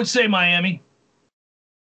 I would say Miami.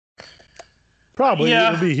 Probably.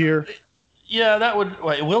 It'll be here. Yeah, that would.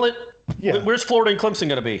 Wait, will it? Yeah. Where's Florida and Clemson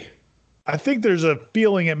going to be? I think there's a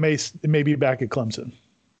feeling it may be back at Clemson.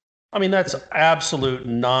 I mean, that's absolute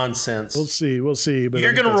nonsense. We'll see. But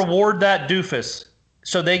you're going to reward that doofus.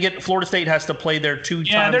 So Florida State has to play there 2 times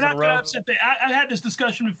in a row. Yeah, they're not going to upset. I had this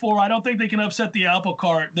discussion before. I don't think they can upset the apple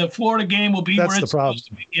cart. The Florida game will be where it's supposed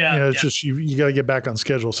to be. Yeah, it's just you got to get back on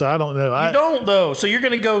schedule. So I don't know. You don't though. So you're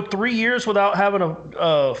going to go 3 years without having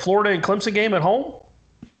a Florida and Clemson game at home?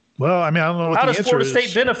 Well, I mean, I don't know what the answer is. How does Florida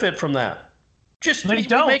State benefit from that? Just make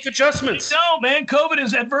adjustments. No, man. COVID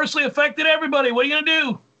has adversely affected everybody. What are you going to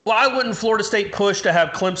do? Why wouldn't Florida State push to have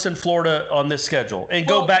Clemson, Florida on this schedule and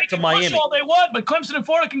go back to Miami? Push all they want, but Clemson and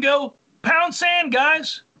Florida can go pound sand,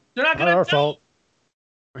 guys. They're not going to. Our fault.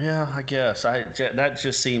 Yeah, I guess. That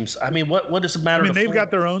just seems. I mean, what does it matter? I mean, they've got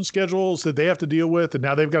their own schedules that they have to deal with, and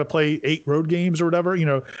now they've got to play 8 road games or whatever. You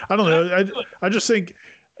know, I don't know. I just think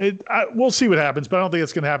we'll see what happens, but I don't think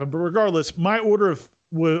it's going to happen. But regardless, my order of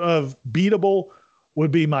beatable would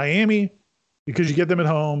be Miami, because you get them at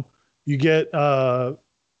home. You get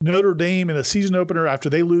Notre Dame in a season opener after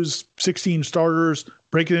they lose 16 starters,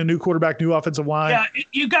 breaking in a new quarterback, new offensive line. Yeah,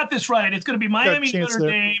 you got this right. It's going to be Miami, Notre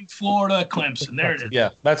Dame, Florida, Clemson. There it is. Yeah,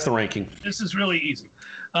 that's the ranking. This is really easy.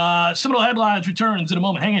 Seminole Headlines returns in a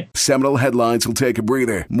moment. Hang in. Seminole Headlines will take a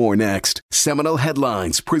breather. More next. Seminole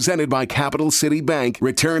Headlines, presented by Capital City Bank,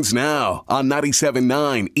 returns now on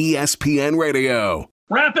 97.9 ESPN Radio.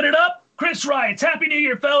 Wrapping it up, Chris writes, Happy New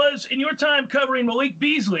Year, fellas. In your time covering Malik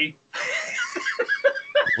Beasley.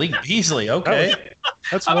 Malik Beasley, okay.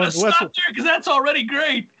 I'm going to stop there because that's already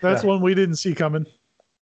great. That's one we didn't see coming.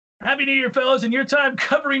 Happy New Year, fellas. In your time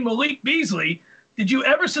covering Malik Beasley, did you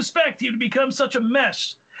ever suspect he would become such a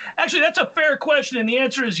mess? Actually, that's a fair question, and the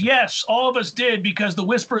answer is yes. All of us did, because the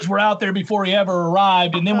whispers were out there before he ever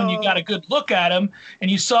arrived. And then when you got a good look at him and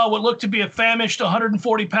you saw what looked to be a famished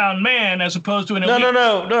 140-pound man as opposed to an elite.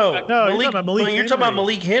 No. You're talking about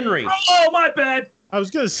Malik Henry. Oh, my bad. I was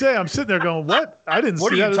going to say, I'm sitting there going, what? I didn't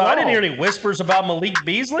see that at all. I didn't hear any whispers about Malik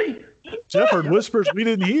Beasley. Jeff heard whispers we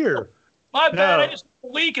didn't hear. My bad. I just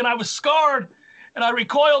Malik, and I was scarred, and I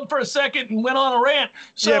recoiled for a second and went on a rant.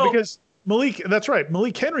 Yeah, because Malik, that's right.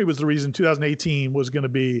 Malik Henry was the reason 2018 was going to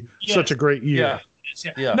be such a great year.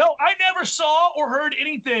 Yeah. No, I never saw or heard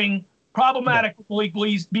anything problematic with Malik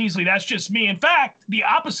Beasley. That's just me. In fact, the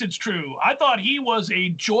opposite's true. I thought he was a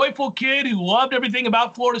joyful kid who loved everything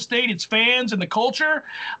about Florida State, its fans, and the culture.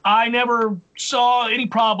 I never saw any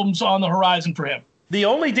problems on the horizon for him. The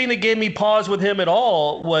only thing that gave me pause with him at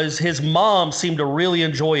all was his mom seemed to really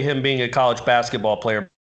enjoy him being a college basketball player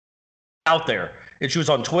out there. And she was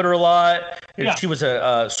on Twitter a lot. And she was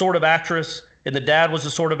a sort of actress, and the dad was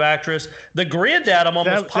a sort of actress. The granddad, I'm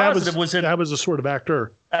almost positive, that was a sort of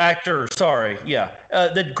actor. Actor, sorry, yeah.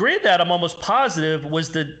 The granddad, I'm almost positive,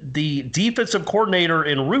 was the defensive coordinator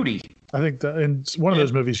in Rudy. I think that in one of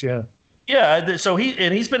those movies, yeah. Yeah, so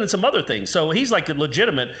he's been in some other things, so he's like a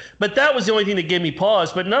legitimate. But that was the only thing that gave me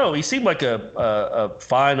pause. But no, he seemed like a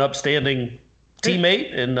fine, upstanding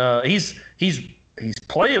teammate, and he's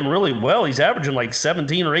playing really well. He's averaging like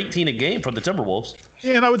 17 or 18 a game for the Timberwolves.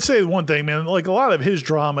 Yeah, and I would say one thing, man. Like a lot of his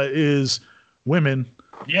drama is women.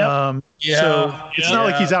 Yeah. So it's not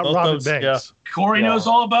like he's out robbing banks. Yeah. Corey knows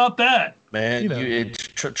all about that. Man,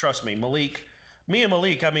 trust me, Malik. Me and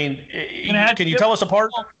Malik. I mean, can you tell us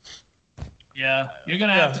apart? Yeah, you're going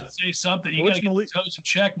to have to say something. You got to get the toes in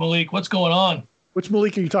check, Malik. What's going on? Which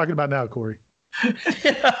Malik are you talking about now, Corey?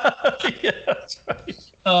 Yeah, that's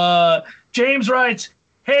right. James writes,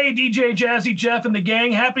 hey, DJ, Jazzy, Jeff, and the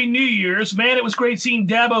gang, Happy New Year's. Man, it was great seeing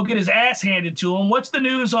Dabo get his ass handed to him. What's the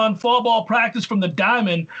news on fall ball practice from the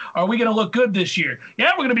Diamond? Are we going to look good this year?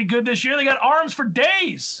 Yeah, we're going to be good this year. They got arms for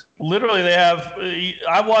days. Literally, they have.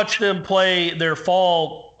 I watched them play their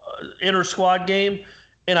fall inter-squad game,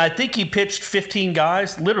 and I think he pitched 15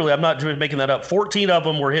 guys. Literally, I'm not making that up. 14 of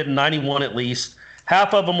them were hitting 91 at least.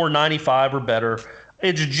 Half of them were 95 or better.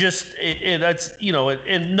 It's just that's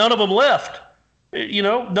and none of them left.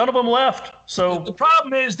 None of them left. So the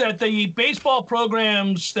problem is that the baseball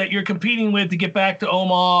programs that you're competing with to get back to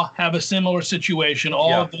Omaha have a similar situation.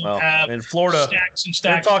 All of them have in Florida, stacks and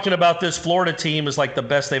stacks. They're talking about this Florida team is like the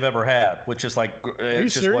best they've ever had, which is like. Are you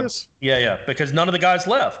serious? Because none of the guys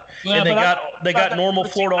left, and they got normal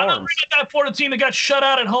Florida arms. That Florida team that got shut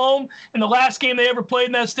out at home in the last game they ever played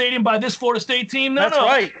in that stadium by this Florida State team. That's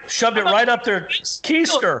right. Shoved it right up their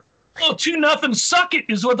keister. Oh, 2-0, suck it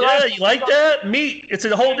is what the you like that? Meat. It's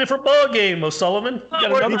a whole different ball game, O'Sullivan. You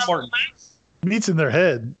got another part. Meat's in their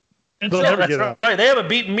head. They'll never get up. Right. They haven't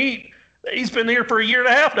beaten Meat. He's been here for a year and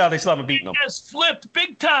a half now. They still haven't beaten him. It's flipped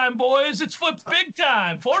big time, boys. It's flipped big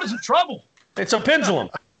time. Florida's in trouble. It's a pendulum.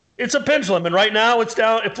 It's a pendulum, and right now it's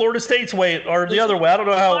down at Florida State's way or the other way. I don't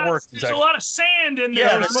know how it works. There's a lot of sand in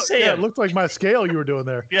there. Yeah, sand. Yeah, it looked like my scale you were doing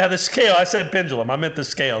there. Yeah, the scale. I said pendulum. I meant the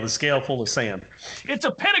scale full of sand. It's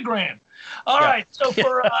a pentagram. All right, so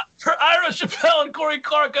for Ira Chappelle and Corey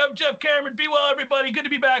Clark, I'm Jeff Cameron. Be well, everybody. Good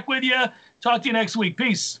to be back with you. Talk to you next week.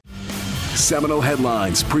 Peace. Seminole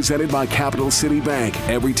Headlines, presented by Capital City Bank,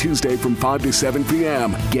 every Tuesday from 5 to 7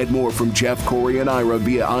 p.m. Get more from Jeff, Corey, and Ira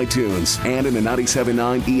via iTunes and in the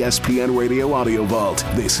 97.9 ESPN Radio Audio Vault.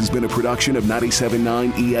 This has been a production of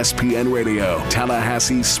 97.9 ESPN Radio,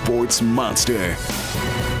 Tallahassee's sports monster.